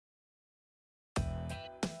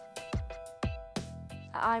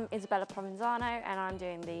I'm Isabella Provenzano and I'm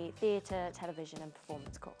doing the Theatre, Television and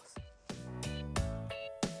Performance course.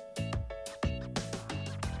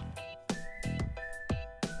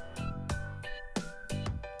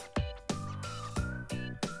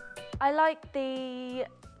 I like the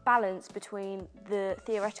balance between the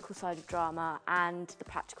theoretical side of drama and the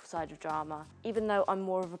practical side of drama. Even though I'm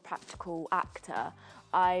more of a practical actor,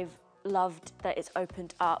 I've loved that it's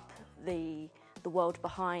opened up the world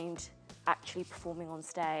behind actually performing on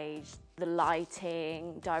stage, the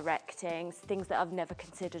lighting, directing, things that I've never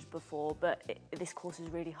considered before, but this course has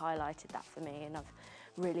really highlighted that for me and I've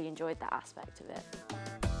really enjoyed that aspect of it.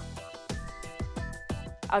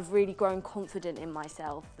 I've really grown confident in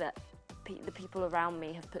myself that the people around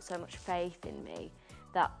me have put so much faith in me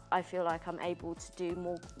that I feel like I'm able to do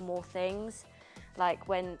more things. Like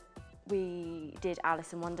when we did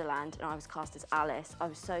Alice in Wonderland and I was cast as Alice, I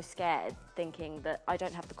was so scared thinking that I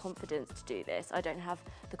don't have the confidence to do this, I don't have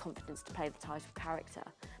the confidence to play the title character.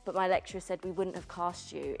 But my lecturer said we wouldn't have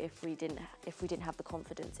cast you if we didn't have the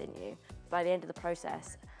confidence in you. By the end of the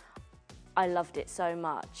process, I loved it so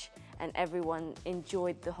much and everyone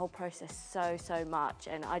enjoyed the whole process so much,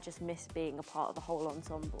 and I just miss being a part of the whole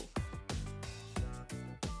ensemble.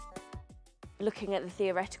 Looking at the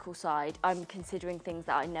theoretical side, I'm considering things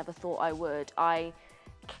that I never thought I would. I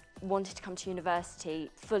wanted to come to university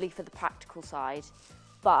fully for the practical side,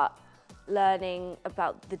 but learning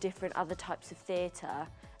about the different other types of theatre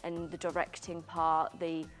and the directing part,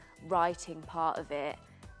 the writing part of it,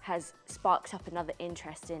 has sparked up another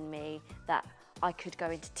interest in me that I could go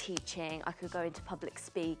into teaching, I could go into public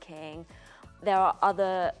speaking. There are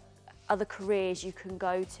other careers you can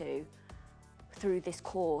go to through this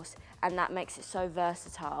course, and that makes it so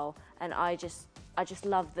versatile. And I just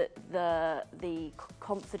love that the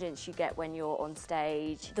confidence you get when you're on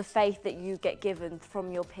stage, the faith that you get given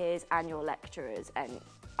from your peers and your lecturers, and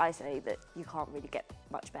I say that you can't really get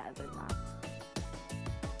much better than that.